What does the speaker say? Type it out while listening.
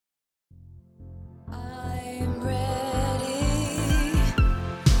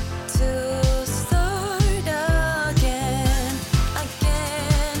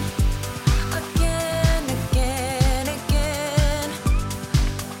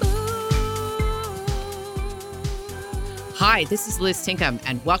Hi, this is Liz Tinkham,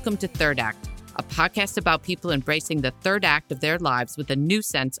 and welcome to Third Act, a podcast about people embracing the third act of their lives with a new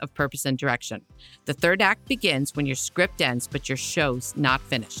sense of purpose and direction. The third act begins when your script ends, but your show's not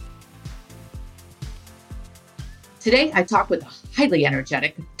finished. Today, I talk with a highly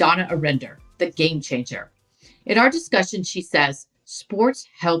energetic Donna Arender, the game changer. In our discussion, she says, "Sports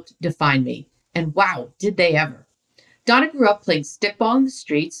helped define me." And wow, did they ever. Donna grew up playing stickball in the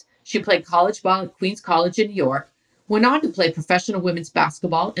streets. She played college ball at Queens College in New York, went on to play professional women's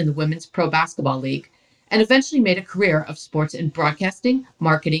basketball in the Women's Pro Basketball League, and eventually made a career of sports in broadcasting,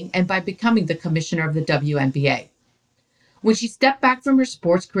 marketing, and by becoming the commissioner of the WNBA. When she stepped back from her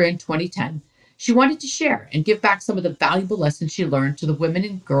sports career in 2010, she wanted to share and give back some of the valuable lessons she learned to the women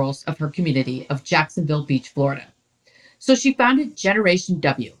and girls of her community of Jacksonville Beach, Florida. So she founded Generation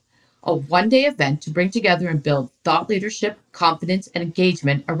W, a one-day event to bring together and build thought leadership, confidence, and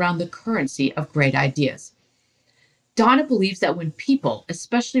engagement around the currency of great ideas. Donna believes that when people,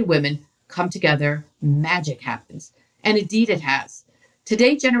 especially women, come together, magic happens. And indeed it has.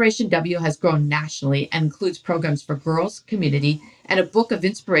 Today, Generation W has grown nationally and includes programs for girls, community, and a book of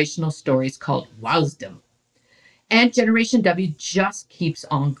inspirational stories called Wisdom. And Generation W just keeps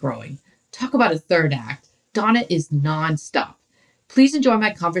on growing. Talk about a third act. Donna is nonstop. Please enjoy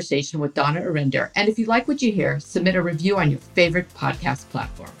my conversation with Donna Arender. And if you like what you hear, submit a review on your favorite podcast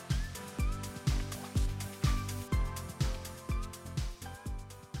platform.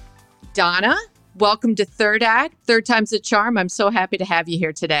 Donna, welcome to Third Act. Third time's a charm. I'm so happy to have you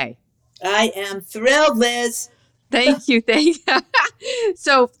here today. I am thrilled, Liz. Thank you.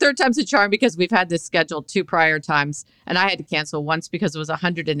 So third time's a charm because we've had this scheduled 2 prior times, and I had to cancel once because it was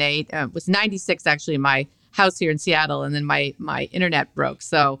 108. It was 96 actually in my house here in Seattle, and then my internet broke.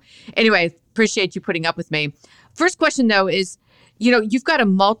 So anyway, appreciate you putting up with me. First question though is, you've got a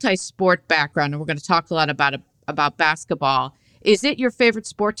multi-sport background, and we're going to talk a lot about basketball. Is it your favorite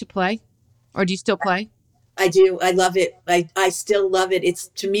sport to play, or do you still play? I do. I love it. I still love it.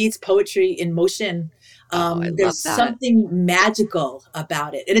 To me, it's poetry in motion. There's something magical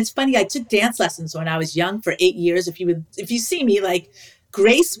about it. And it's funny, I took dance lessons when I was young for 8 years. If you see me, like,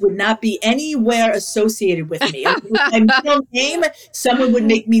 Grace would not be anywhere associated with me. With my middle name, someone would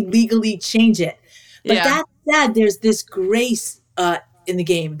make me legally change it. But that said, there's this grace in the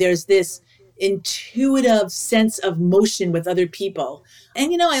game. There's this intuitive sense of motion with other people.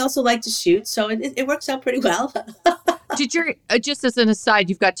 And, I also like to shoot, so it works out pretty well. Did you, just as an aside,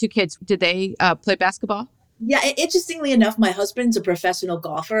 you've got 2 kids. Did they play basketball? Yeah, interestingly enough, my husband's a professional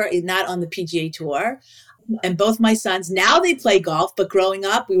golfer, not on the PGA Tour. And both my sons, now they play golf, but growing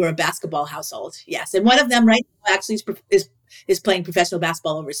up, we were a basketball household. Yes. And one of them right now actually is playing professional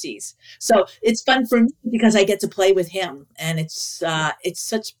basketball overseas. So it's fun for me because I get to play with him. And it's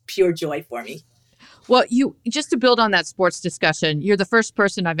such pure joy for me. Well, just to build on that sports discussion, you're the first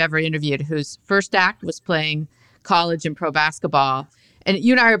person I've ever interviewed whose first act was playing college and pro basketball. And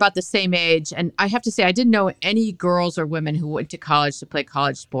you and I are about the same age. And I have to say, I didn't know any girls or women who went to college to play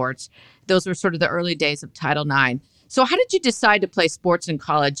college sports. Those were sort of the early days of Title IX. So how did you decide to play sports in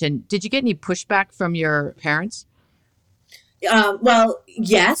college? And did you get any pushback from your parents? Well,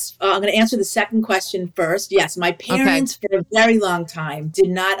 yes. I'm going to answer the second question first. Yes, my parents for a very long time did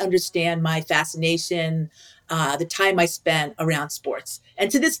not understand my fascination, the time I spent around sports.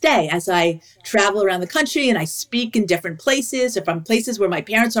 And to this day, as I travel around the country and I speak in different places, if I'm places where my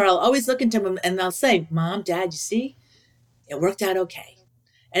parents are, I'll always look into them and they'll say, "Mom, Dad, you see, it worked out okay."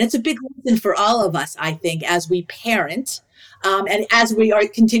 And it's a big lesson for all of us, I think, as we parent. And as we are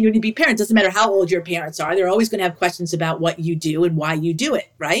continuing to be parents, doesn't matter how old your parents are, they're always going to have questions about what you do and why you do it,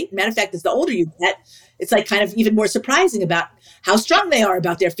 right? Matter of fact, as the older you get, it's like kind of even more surprising about how strong they are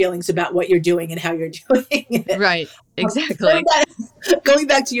about their feelings about what you're doing and how you're doing it. Right, exactly. Going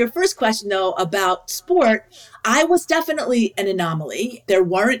back to your first question, though, about sport, I was definitely an anomaly. There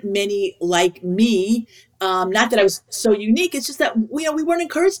weren't many like me. Not that I was so unique. It's just that, we weren't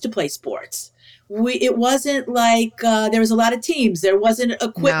encouraged to play sports. It wasn't like there was a lot of teams. There wasn't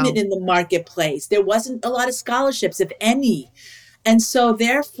equipment in the marketplace. There wasn't a lot of scholarships, if any. And so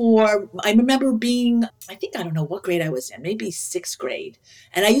therefore, I remember being, I don't know what grade I was in, maybe 6th grade.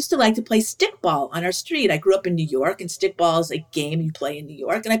 And I used to like to play stickball on our street. I grew up in New York, and stickball is a game you play in New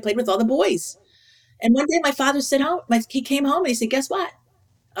York. And I played with all the boys. And one day my father he came home and he said, "Guess what?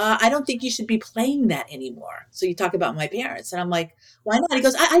 I don't think you should be playing that anymore." So you talk about my parents. And I'm like, "Why not?" He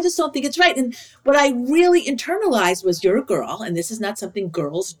goes, I just don't think it's right. And what I really internalized was, you're a girl, and this is not something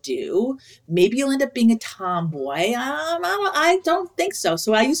girls do. Maybe you'll end up being a tomboy. I don't think so.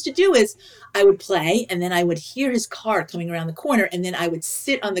 So what I used to do is I would play, and then I would hear his car coming around the corner, and then I would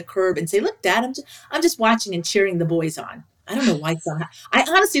sit on the curb and say, "Look, Dad, I'm just watching and cheering the boys on." I don't know why somehow. I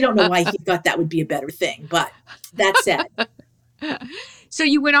honestly don't know why he thought that would be a better thing. But that said, So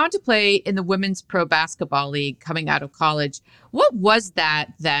you went on to play in the Women's Pro Basketball League coming out of college. What was that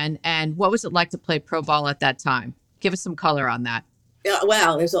then, and what was it like to play pro ball at that time? Give us some color on that.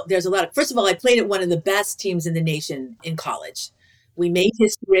 well, there's a lot of. First of all, I played at one of the best teams in the nation in college. We made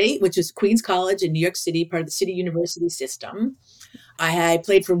history, which is Queens College in New York City, part of the City University system. I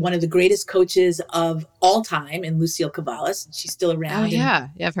played for one of the greatest coaches of all time in Lucille Cavallis. She's still around. Oh, yeah.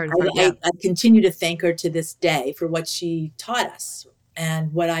 Yeah, I've heard of her. I continue to thank her to this day for what she taught us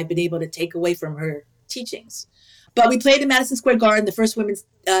and what I've been able to take away from her teachings. But we played in Madison Square Garden, the first women's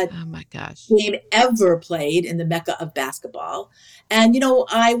Oh, my gosh. game ever played in the Mecca of basketball. And,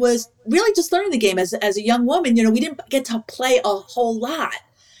 I was really just learning the game as a young woman. We didn't get to play a whole lot.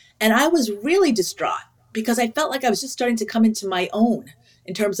 And I was really distraught because I felt like I was just starting to come into my own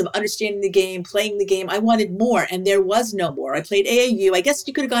in terms of understanding the game, playing the game. I wanted more, and there was no more. I played AAU. I guess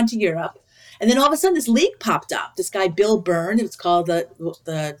you could have gone to Europe. And then all of a sudden, this league popped up. This guy, Bill Byrne, it was called God,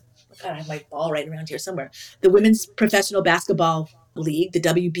 I have my ball right around here somewhere. The Women's Professional Basketball League, the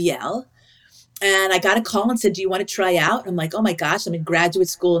WBL. And I got a call and said, do you want to try out? I'm like, oh my gosh, I'm in graduate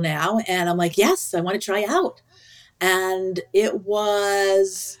school now. And I'm like, yes, I want to try out. And it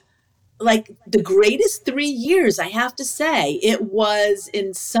was like the greatest 3 years, I have to say. It was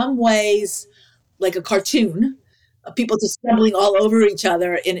in some ways like a cartoon, people just stumbling all over each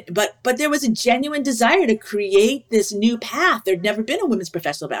other. But there was a genuine desire to create this new path. There'd never been a women's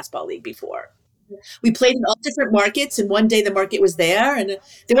professional basketball league before. We played in all different markets, and one day the market was there, and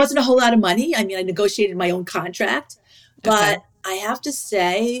there wasn't a whole lot of money. I mean, I negotiated my own contract, but okay. I have to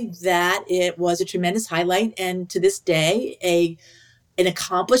say that it was a tremendous highlight, and to this day, an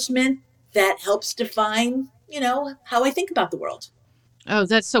accomplishment that helps define, how I think about the world. Oh,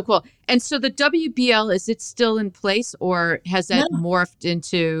 that's so cool. And so the WBL, is it still in place, or has that morphed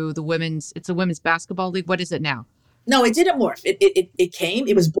into it's a women's basketball league? What is it now? No, it didn't morph. It came,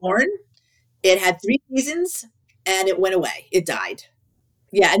 it was born. It had 3 seasons and it went away. It died.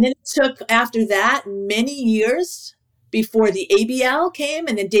 Yeah. And then it took after that many years before the ABL came.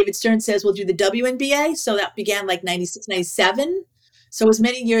 And then David Stern says, we'll do the WNBA. So that began like 96, 97. So it was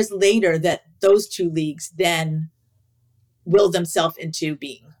many years later that those 2 leagues then willed themselves into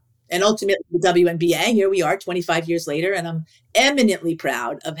being. And ultimately the WNBA, here we are 25 years later, and I'm eminently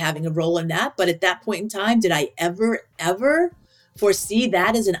proud of having a role in that. But at that point in time, did I ever foresee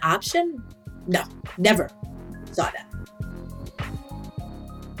that as an option? No, never saw that.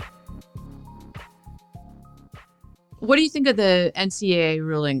 What do you think of the NCAA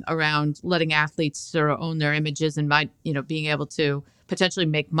ruling around letting athletes sort of own their images and being able to potentially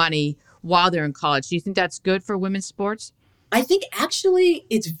make money while they're in college? Do you think that's good for women's sports? I think actually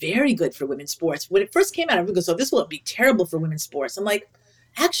it's very good for women's sports. When it first came out, everyone goes, "So this will be terrible for women's sports." I'm like,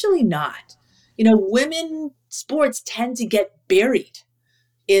 actually not. Women's sports tend to get buried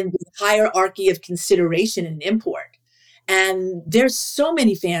in the hierarchy of consideration and import. And there's so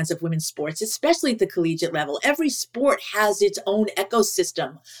many fans of women's sports, especially at the collegiate level. Every sport has its own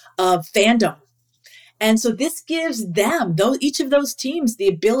ecosystem of fandom. And so this gives them, each of those teams, the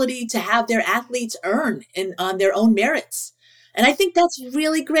ability to have their athletes earn on their own merits. And I think that's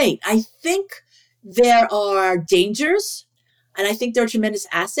really great. I think there are dangers, and I think there are tremendous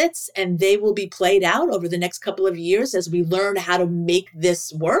assets, and they will be played out over the next couple of years as we learn how to make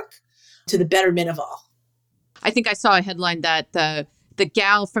this work to the betterment of all. I think I saw a headline that the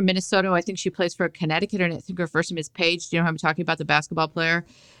gal from Minnesota, I think she plays for Connecticut, and I think her first name is Paige. Do you know who I'm talking about, the basketball player?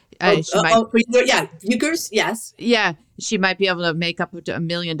 Ukers, yes. Yeah, she might be able to make up to $1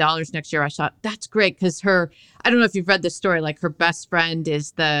 million next year. I thought, that's great, because I don't know if you've read the story, like her best friend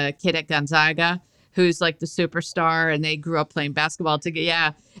is the kid at Gonzaga, who's like the superstar, and they grew up playing basketball together.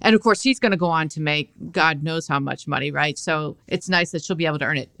 Yeah. And of course, he's going to go on to make God knows how much money, right? So it's nice that she'll be able to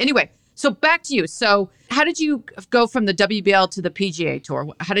earn it. Anyway, so back to you. So how did you go from the WBL to the PGA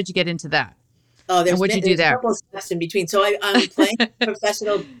Tour? How did you get into that? Oh, what'd you do there? A couple of steps in between. So I'm playing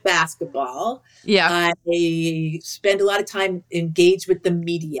professional basketball. Yeah. I spend a lot of time engaged with the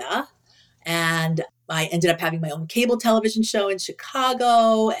media, and I ended up having my own cable television show in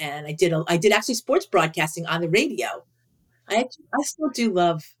Chicago, and I did actually sports broadcasting on the radio. I still do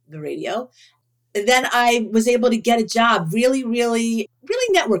love the radio. And then I was able to get a job really, really,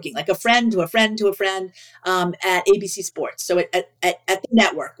 really networking, like a friend to a friend to a friend at ABC Sports. So at the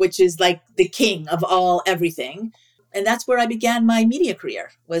network, which is like the king of everything. And that's where I began my media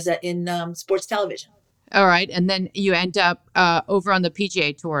career, was in sports television. All right. And then you end up over on the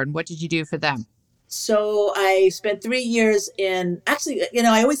PGA Tour. And what did you do for them? So I spent 3 years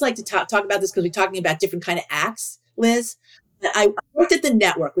I always like to talk about this because we're talking about different kind of acts, Liz. I worked at the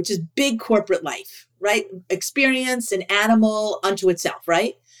network, which is big corporate life, right? Experience, an animal unto itself,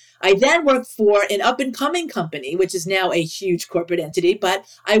 right? I then worked for an up and coming company, which is now a huge corporate entity, but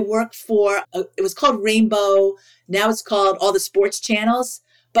I worked for, it was called Rainbow. Now it's called all the sports channels.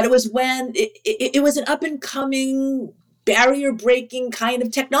 But it was when it was an up and coming, barrier breaking kind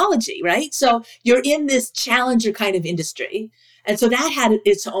of technology, right? So you're in this challenger kind of industry. And so that had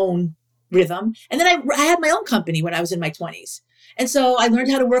its own rhythm. And then I had my own company when I was in my 20s. And so I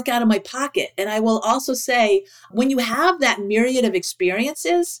learned how to work out of my pocket. And I will also say, when you have that myriad of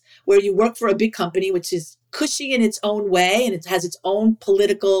experiences where you work for a big company, which is cushy in its own way and it has its own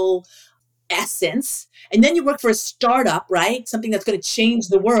political essence, and then you work for a startup, right? Something that's going to change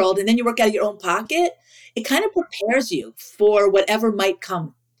the world. And then you work out of your own pocket. It kind of prepares you for whatever might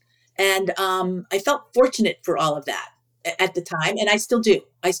come. And I felt fortunate for all of that at the time. And I still do.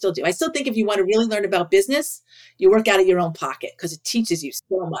 I still think if you want to really learn about business, you work out of your own pocket because it teaches you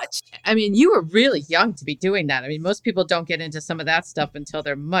so much. I mean, you were really young to be doing that. I mean, most people don't get into some of that stuff until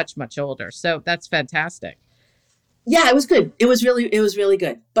they're much, much older. So that's fantastic. Yeah, it was good. It was really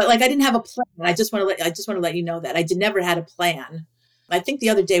good. But like, I didn't have a plan. I just want to let you know that I never had a plan. I think the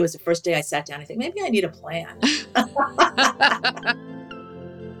other day was the first day I sat down. I think maybe I need a plan.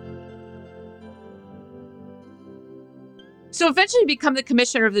 So eventually you become the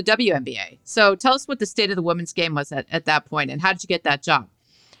commissioner of the WNBA. So tell us what the state of the women's game was at that point, and how did you get that job?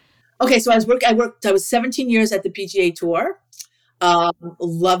 Okay, so I was 17 years at the PGA Tour.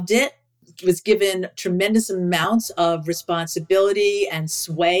 Loved it. Was given tremendous amounts of responsibility and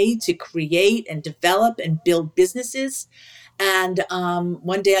sway to create and develop and build businesses. And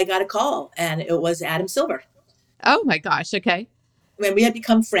one day I got a call, and it was Adam Silver. Oh my gosh. Okay. When we had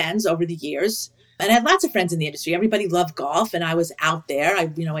become friends over the years. And I had lots of friends in the industry. Everybody loved golf, and I was out there. I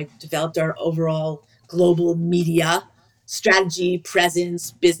developed our overall global media strategy,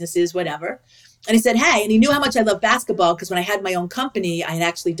 presence, businesses, whatever. And he said, hey, and he knew how much I love basketball because when I had my own company, I had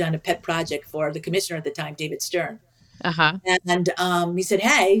actually done a pet project for the commissioner at the time, David Stern. Uh-huh. And he said,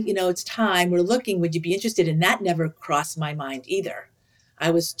 hey, it's time. We're looking. Would you be interested? And that never crossed my mind either.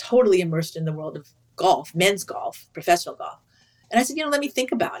 I was totally immersed in the world of golf, men's golf, professional golf. And I said, let me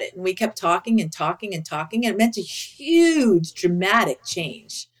think about it. And we kept talking and talking and talking. And it meant a huge, dramatic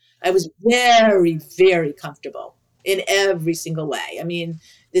change. I was very, very comfortable in every single way. I mean,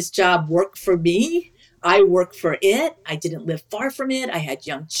 this job worked for me. I worked for it. I didn't live far from it. I had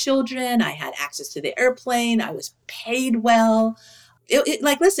young children. I had access to the airplane. I was paid well.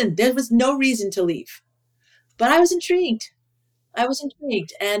 Listen, there was no reason to leave. But I was intrigued.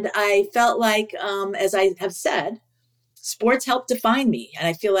 And I felt like, as I have said, sports helped define me. And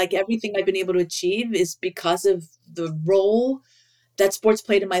I feel like everything I've been able to achieve is because of the role that sports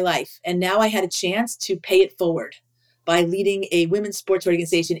played in my life. And now I had a chance to pay it forward by leading a women's sports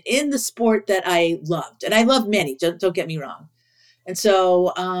organization in the sport that I loved. And I love many, don't get me wrong. And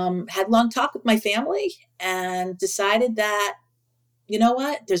so had a long talk with my family and decided that, you know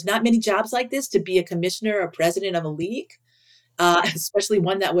what, there's not many jobs like this, to be a commissioner or president of a league, especially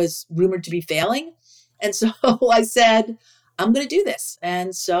one that was rumored to be failing. And so I said, I'm going to do this.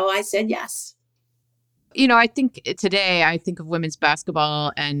 And so I said yes. I think today I think of women's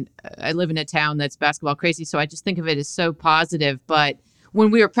basketball, and I live in a town that's basketball crazy. So I just think of it as so positive. But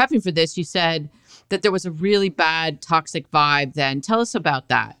when we were prepping for this, you said that there was a really bad toxic vibe then. Tell us about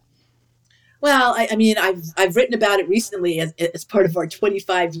that. Well, I mean, I've written about it recently as part of our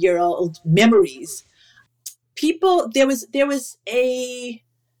 25-year-old memories. There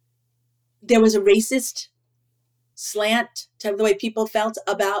was a racist slant to the way people felt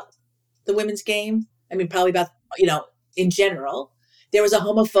about the women's game. I mean, probably about, in general. There was a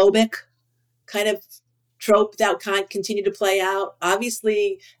homophobic kind of trope that kind of continued to play out.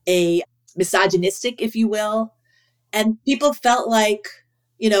 Obviously, a misogynistic, if you will. And people felt like,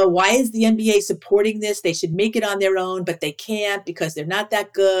 why is the NBA supporting this? They should make it on their own, but they can't because they're not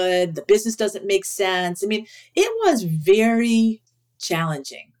that good. The business doesn't make sense. I mean, it was very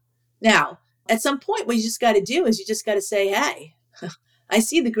challenging. Now, at some point, what you just got to do is you just got to say, hey, I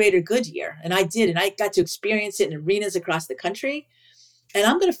see the greater good here. And I did. And I got to experience it in arenas across the country. And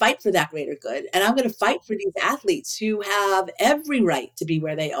I'm going to fight for that greater good. And I'm going to fight for these athletes who have every right to be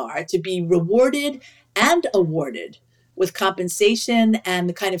where they are, to be rewarded and awarded with compensation and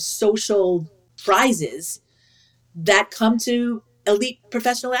the kind of social prizes that come to elite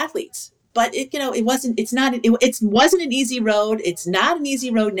professional athletes. But it wasn't an easy road. It's not an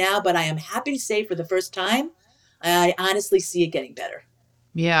easy road now, but I am happy to say for the first time, I honestly see it getting better.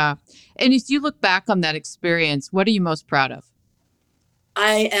 Yeah. And as you look back on that experience, what are you most proud of?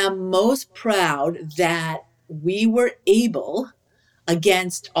 I am most proud that we were able,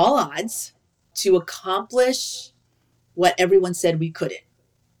 against all odds, to accomplish what everyone said we couldn't.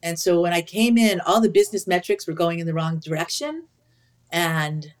 And so when I came in, all the business metrics were going in the wrong direction,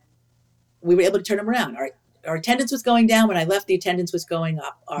 and we were able to turn them around. Our attendance was going down. When I left, the attendance was going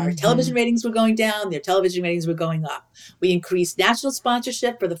up. Our television ratings were going down. Their television ratings were going up. We increased national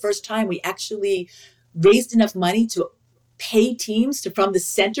sponsorship. For the first time, we actually raised enough money to pay teams from the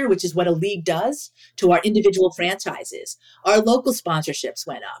center, which is what a league does, to our individual franchises. Our local sponsorships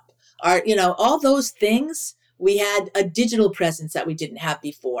went up. All those things. We had a digital presence that we didn't have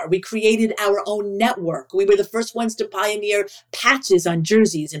before. We created our own network. We were the first ones to pioneer patches on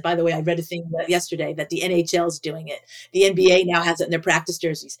jerseys. And by the way, I read a thing yesterday that the NHL is doing it. The NBA now has it in their practice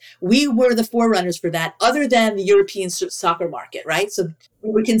jerseys. We were the forerunners for that, other than the European soccer market, right? So we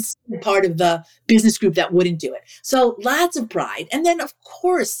were considered part of the business group that wouldn't do it. So lots of pride. And then, of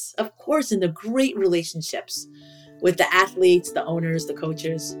course, in the great relationships with the athletes, the owners, the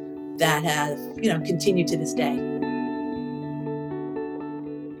coaches, that have, continued to this day.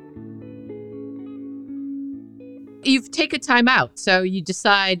 You've taken time out, so you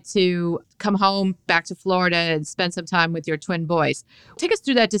decide to come home back to Florida and spend some time with your twin boys. Take us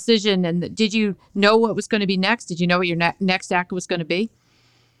through that decision, and did you know what was going to be next? Did you know what your next act was going to be?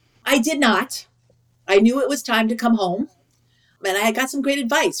 I did not. I knew it was time to come home, and I got some great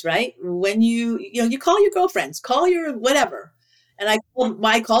advice, right? When you call your girlfriends, call your whatever. And I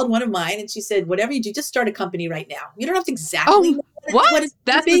called one of mine, and she said, whatever you do, just start a company right now. You don't have to exactly know what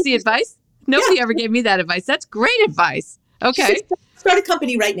that was the advice? Nobody ever gave me that advice. That's great advice. Okay. Said, start a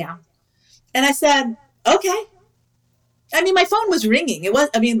company right now. And I said, okay. I mean, my phone was ringing.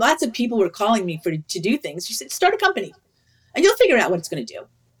 Lots of people were calling me to do things. She said, start a company and you'll figure out what it's going to do.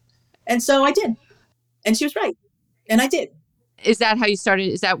 And so I did. And she was right. And I did. Is that how you started?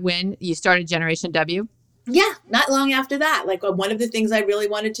 Is that when you started Generation W? Yeah, not long after that. Like one of the things I really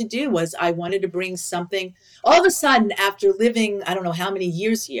wanted to do was I wanted to bring something. All of a sudden, after living, I don't know how many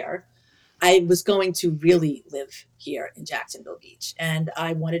years here, I was going to really live here in Jacksonville Beach. And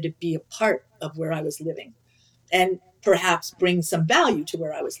I wanted to be a part of where I was living and perhaps bring some value to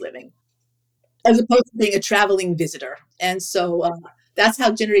where I was living, as opposed to being a traveling visitor. And so that's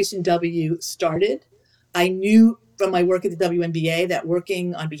how Generation W started. I knew from my work at the WNBA that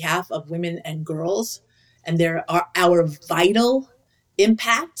working on behalf of women and girls and our vital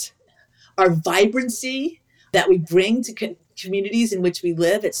impact, our vibrancy that we bring to communities in which we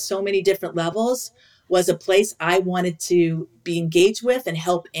live at so many different levels was a place I wanted to be engaged with and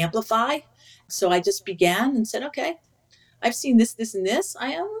help amplify. So I just began and said, okay, I've seen this, this, and this.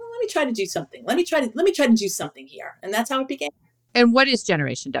 Let me try to do something. Let me try to do something here. And that's how it began. And what is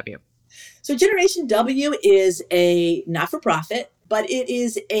Generation W? So Generation W is a not-for-profit, but it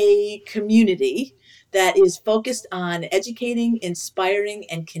is a community that is focused on educating, inspiring,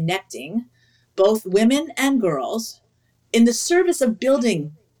 and connecting both women and girls in the service of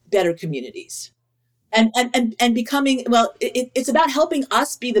building better communities and becoming, it's about helping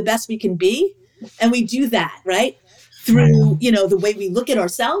us be the best we can be. And we do that, right? Through, the way we look at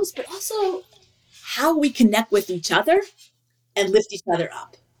ourselves, but also how we connect with each other and lift each other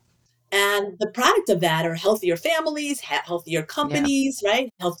up. And the product of that are healthier families, healthier companies,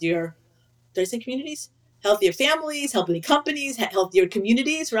 right? Healthier, did I say communities? Healthier families, healthier companies, healthier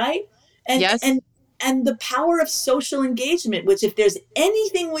communities, right? And, yes. And the power of social engagement, which if there's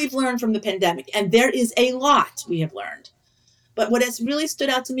anything we've learned from the pandemic, and there is a lot we have learned, but what has really stood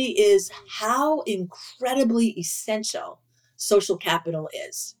out to me is how incredibly essential social capital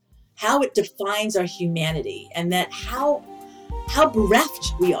is, how it defines our humanity, and that how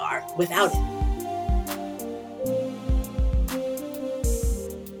bereft we are without it.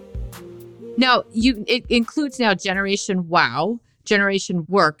 Now, it includes now Generation Wow, Generation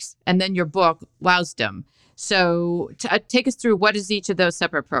Works, and then your book, Wowsdom. So take us through, what is each of those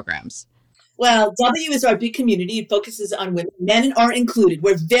separate programs? Well, W is our big community. It focuses on women. Men are included.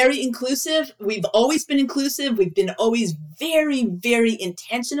 We're very inclusive. We've always been inclusive. We've been always very, very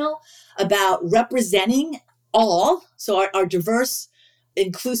intentional about representing all. So our diverse,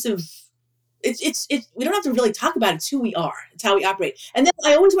 inclusive, it's we don't have to really talk about it. It's who we are. It's how we operate. And then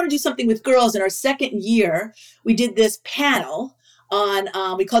I always want to do something with girls. In our second year, we did this panel on,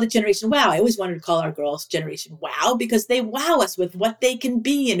 we called it Generation Wow. I always wanted to call our girls Generation Wow because they wow us with what they can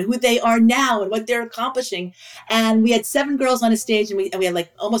be and who they are now and what they're accomplishing. And we had 7 girls on a stage, and we had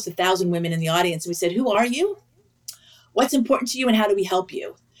like almost 1,000 women in the audience. And we said, who are you? What's important to you? And how do we help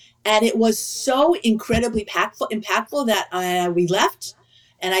you? And it was so incredibly impactful that we left.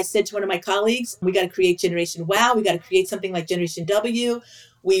 And I said to one of my colleagues, we got to create Generation Wow. We got to create something like Generation W.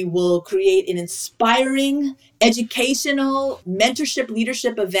 We will create an inspiring, educational, mentorship,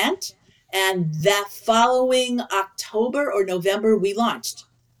 leadership event. And that following October or November, we launched.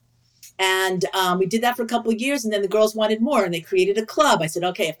 And we did that for a couple of years, and then the girls wanted more, and they created a club. I said,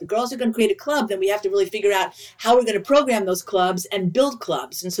 okay, if the girls are going to create a club, then we have to really figure out how we're going to program those clubs and build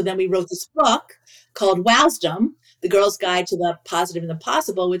clubs. And so then we wrote this book called Wowsdom, The Girl's Guide to the Positive and the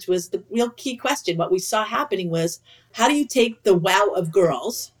Possible, which was the real key question. What we saw happening was, how do you take the wow of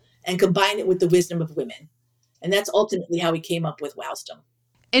girls and combine it with the wisdom of women? And that's ultimately how we came up with Wowsdom.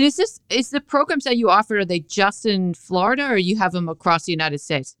 And is the programs that you offer, are they just in Florida, or you have them across the United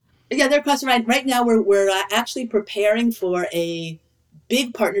States? Yeah, they're across the line. Right now, we're actually preparing for a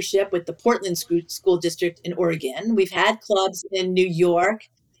big partnership with the Portland School District in Oregon. We've had clubs in New York,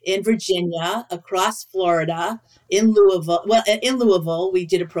 in Virginia, across Florida, in Louisville. Well, in Louisville, we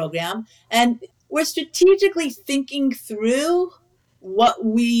did a program. And we're strategically thinking through what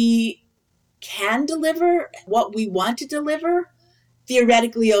we can deliver, what we want to deliver,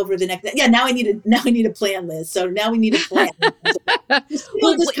 theoretically over the next. Yeah, now I need a plan, Liz. So now we need a plan. People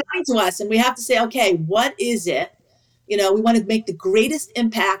are just coming to us, and we have to say, okay, what is it? We want to make the greatest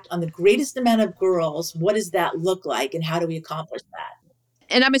impact on the greatest amount of girls. What does that look like, and how do we accomplish that?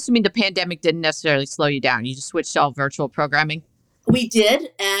 And I'm assuming the pandemic didn't necessarily slow you down. You just switched to all virtual programming. We did,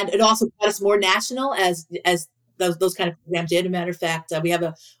 and it also got us more national as those kind of programs did. As a matter of fact, we have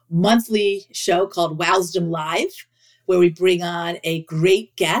a monthly show called Wowsdom Live, where we bring on a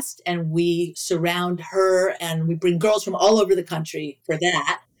great guest and we surround her, and we bring girls from all over the country for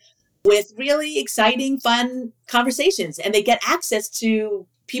that, with really exciting, fun conversations. And they get access to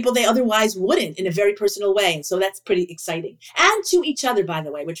people they otherwise wouldn't in a very personal way. And so that's pretty exciting. And to each other, by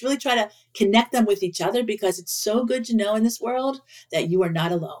the way, which really try to connect them with each other, because it's so good to know in this world that you are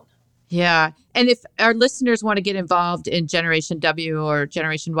not alone. Yeah. And if our listeners want to get involved in Generation W or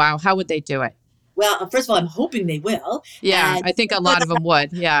Generation Wow, how would they do it? Well, first of all, I'm hoping they will. Yeah, and I think a lot of them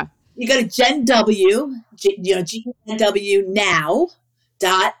would. Yeah. You go to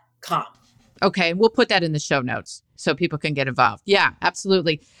GenWNow.com. Okay. We'll put that in the show notes so people can get involved. Yeah,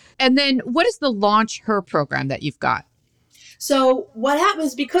 absolutely. And then what is the Launch Her program that you've got? So what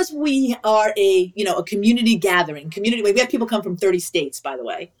happens, because we are a community gathering, we have people come from 30 states, by the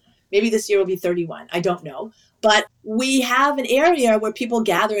way. Maybe this year will be 31. I don't know. But we have an area where people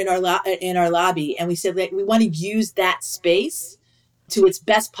gather in our lobby, and we said that we want to use that space to its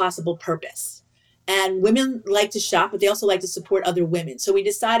best possible purpose. And women like to shop, but they also like to support other women. So we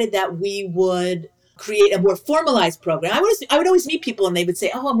decided that we would create a more formalized program. I would always meet people, and they would say,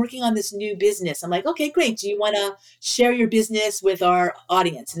 "Oh, I'm working on this new business." I'm like, "Okay, great. Do you want to share your business with our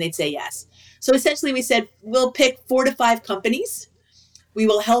audience?" And they'd say yes. So essentially, we said we'll pick 4 to 5 companies. We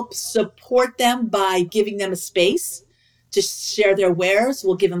will help support them by giving them a space to share their wares.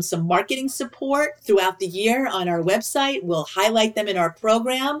 We'll give them some marketing support throughout the year on our website. We'll highlight them in our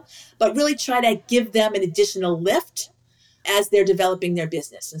program, but really try to give them an additional lift as they're developing their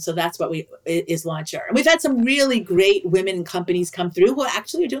business. And so that's what is Launch Her. And we've had some really great women and companies come through who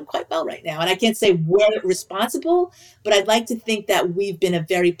actually are doing quite well right now. And I can't say we're responsible, but I'd like to think that we've been a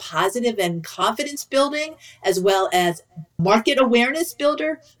very positive and confidence building, as well as market awareness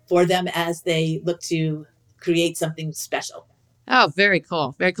builder for them as they look to create something special. Oh, very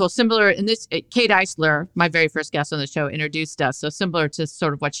cool. Very cool. Similar in this, Kate Eisler, my very first guest on the show, introduced us. So similar to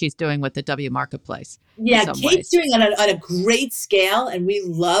sort of what she's doing with the W Marketplace. Yeah, Kate's doing it on a great scale, and we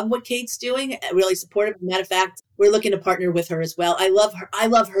love what Kate's doing. Really supportive. Matter of fact, we're looking to partner with her as well. I love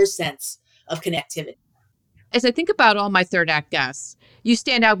her sense of connectivity. As I think about all my third act guests, you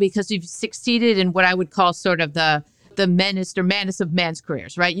stand out because you've succeeded in what I would call sort of the menace or madness of men's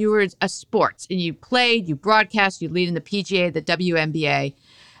careers, right? You were a sports, and you played, you broadcast, you lead in the PGA, the WNBA,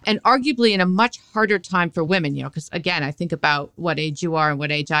 and arguably in a much harder time for women, because again, I think about what age you are and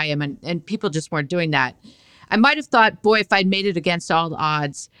what age I am, and people just weren't doing that. I might have thought, boy, if I'd made it against all the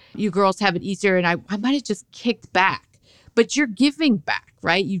odds, you girls have it easier, and I might have just kicked back. But you're giving back,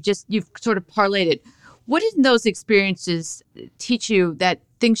 right? You've sort of parlayed it. What did those experiences teach you that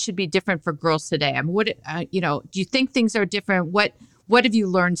things should be different for girls today? I mean, do you think things are different? What have you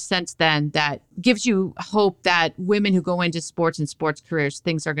learned since then that gives you hope that women who go into sports and sports careers,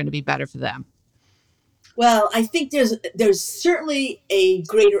 things are going to be better for them? Well, I think there's certainly a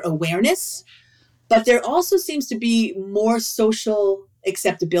greater awareness, but there also seems to be more social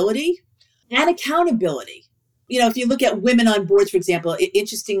acceptability and accountability. if you look at women on boards, for example,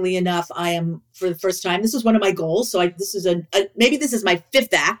 interestingly enough, I am for the first time, this is one of my goals. So this is maybe this is my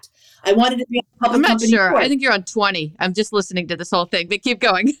fifth act. I wanted to be on a public I'm not company sure. board. I think you're on 20. I'm just listening to this whole thing, but keep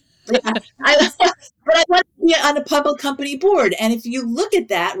going. Yeah, but I wanted to be on a public company board. And if you look at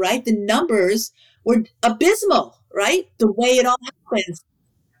that, right, the numbers were abysmal, right? The way it all happens.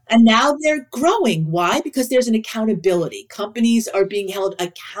 And now they're growing. Why? Because there's an accountability. Companies are being held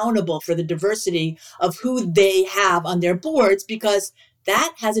accountable for the diversity of who they have on their boards, because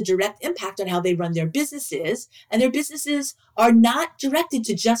that has a direct impact on how they run their businesses. And their businesses are not directed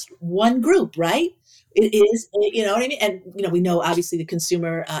to just one group, right? It is, you know what I mean? And, we know obviously the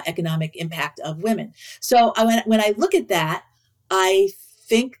consumer economic impact of women. So when I look at that, I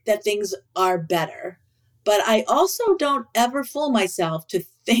think that things are better. But I also don't ever fool myself to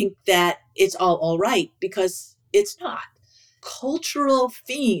think that it's all right, because it's not. Cultural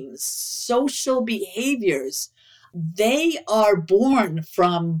themes, social behaviors, they are born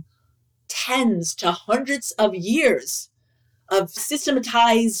from tens to hundreds of years of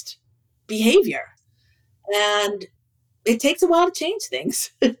systematized behavior. And it takes a while to change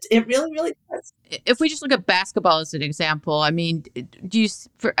things. It really, really does. If we just look at basketball as an example, I mean, do you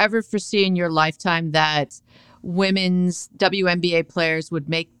forever foresee in your lifetime that women's WNBA players would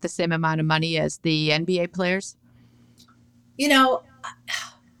make the same amount of money as the NBA players?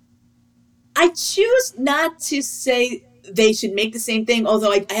 I choose not to say they should make the same thing,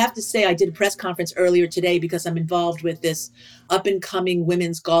 although I have to say I did a press conference earlier today because I'm involved with this up-and-coming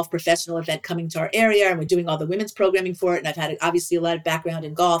women's golf professional event coming to our area, and we're doing all the women's programming for it, and I've had obviously a lot of background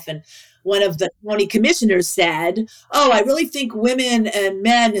in golf, and one of the county commissioners said, I really think women and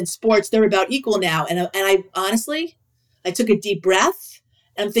men in sports, they're about equal now. And I honestly, I took a deep breath,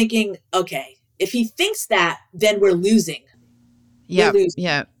 and I'm thinking, okay, if he thinks that, then we're losing. Yeah, we're losing.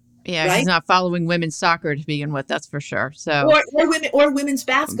 Yeah. Right? He's not following women's soccer to begin with, that's for sure. So or women's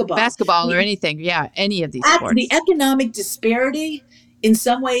basketball or anything. Yeah, any of these sports. The economic disparity in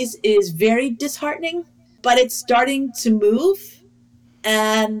some ways is very disheartening, but it's starting to move.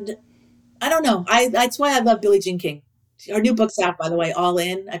 And I don't know. That's why I love Billie Jean King. Her new book's out, by the way, All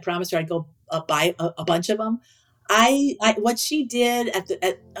In. I promised her I'd go buy a bunch of them. What she did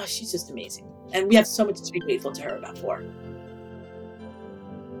she's just amazing, and we have so much to be grateful to her about for.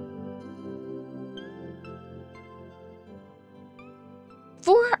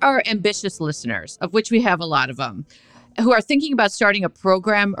 For our ambitious listeners, of which we have a lot of them, who are thinking about starting a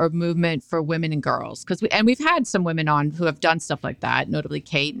program or movement for women and girls, we've had some women on who have done stuff like that, notably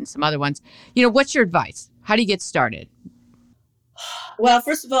Kate and some other ones. What's your advice? How do you get started? Well,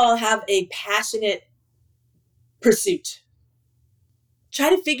 first of all, have a passionate pursuit. Try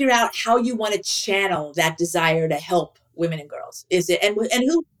to figure out how you want to channel that desire to help women and girls. Is it and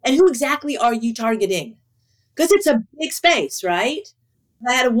who exactly are you targeting? Because it's a big space, right?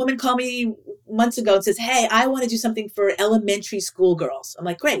 I had a woman call me months ago and says, "Hey, I want to do something for elementary school girls." I'm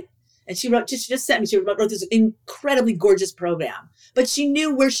like, "Great." And she just sent me, she wrote this incredibly gorgeous program, but she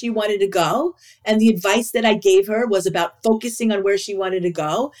knew where she wanted to go. And the advice that I gave her was about focusing on where she wanted to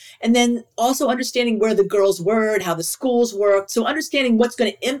go. And then also understanding where the girls were and how the schools worked. So understanding what's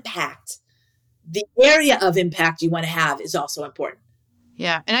going to impact the area of impact you want to have is also important.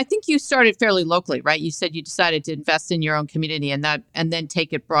 Yeah. And I think you started fairly locally, right? You said you decided to invest in your own community and then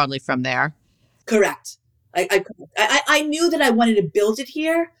take it broadly from there. Correct. I knew that I wanted to build it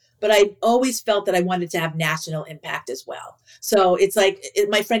here, but I always felt that I wanted to have national impact as well. So it's like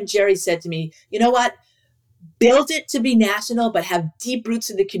my friend Jerry said to me, you know what? Build it to be national, but have deep roots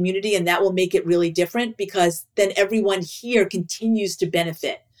in the community, and that will make it really different, because then everyone here continues to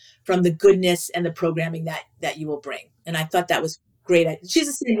benefit from the goodness and the programming that you will bring. And I thought that was great. She's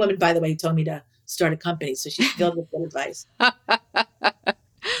the same woman, by the way, who told me to start a company. So she's filled with good advice.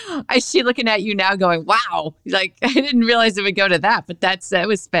 I see looking at you now going, wow, like I didn't realize it would go to that, but that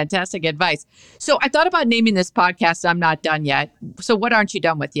was fantastic advice. So I thought about naming this podcast I'm Not Done Yet. So what aren't you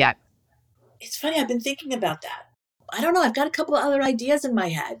done with yet? It's funny. I've been thinking about that. I don't know. I've got a couple of other ideas in my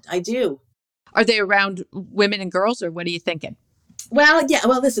head. I do. Are they around women and girls, or what are you thinking? Well, yeah.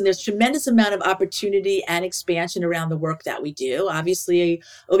 Well, listen, there's tremendous amount of opportunity and expansion around the work that we do. Obviously,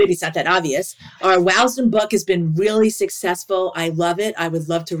 maybe it's not that obvious. Our Wowsdom book has been really successful. I love it. I would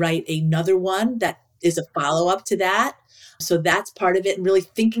love to write another one that is a follow-up to that. So that's part of it, and really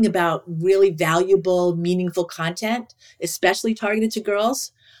thinking about really valuable, meaningful content, especially targeted to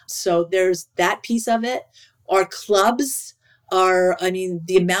girls. So there's that piece of it. Our clubs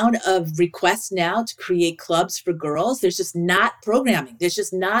the amount of requests now to create clubs for girls, there's just not programming. There's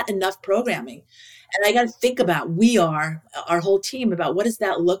just not enough programming. And I got to think about, our whole team, about what does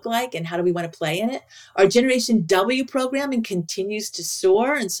that look like and how do we want to play in it? Our Generation W programming continues to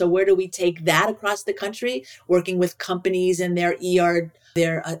soar. And so where do we take that across the country, working with companies and their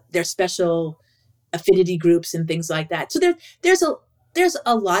their special affinity groups and things like that. So there's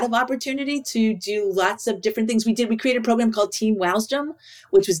a lot of opportunity to do lots of different things. We created a program called Team Wowsdom,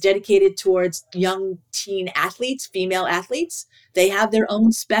 which was dedicated towards young teen athletes, female athletes. They have their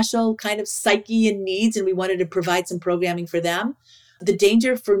own special kind of psyche and needs, and we wanted to provide some programming for them. The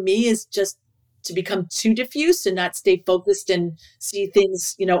danger for me is just to become too diffuse and not stay focused and see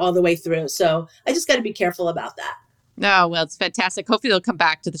things, all the way through. So I just got to be careful about that. Oh, well, it's fantastic. Hopefully they'll come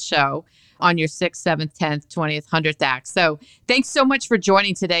back to the show on your 6th, 7th, 10th, 20th, 100th act. So thanks so much for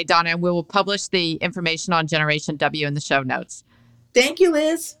joining today, Donna, and we will publish the information on Generation W in the show notes. Thank you,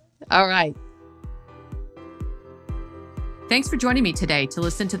 Liz. All right. Thanks for joining me today to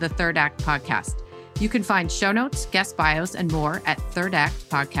listen to the Third Act Podcast. You can find show notes, guest bios, and more at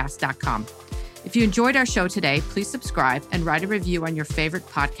thirdactpodcast.com. If you enjoyed our show today, please subscribe and write a review on your favorite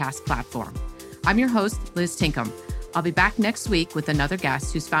podcast platform. I'm your host, Liz Tinkham. I'll be back next week with another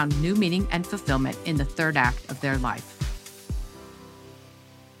guest who's found new meaning and fulfillment in the third act of their life.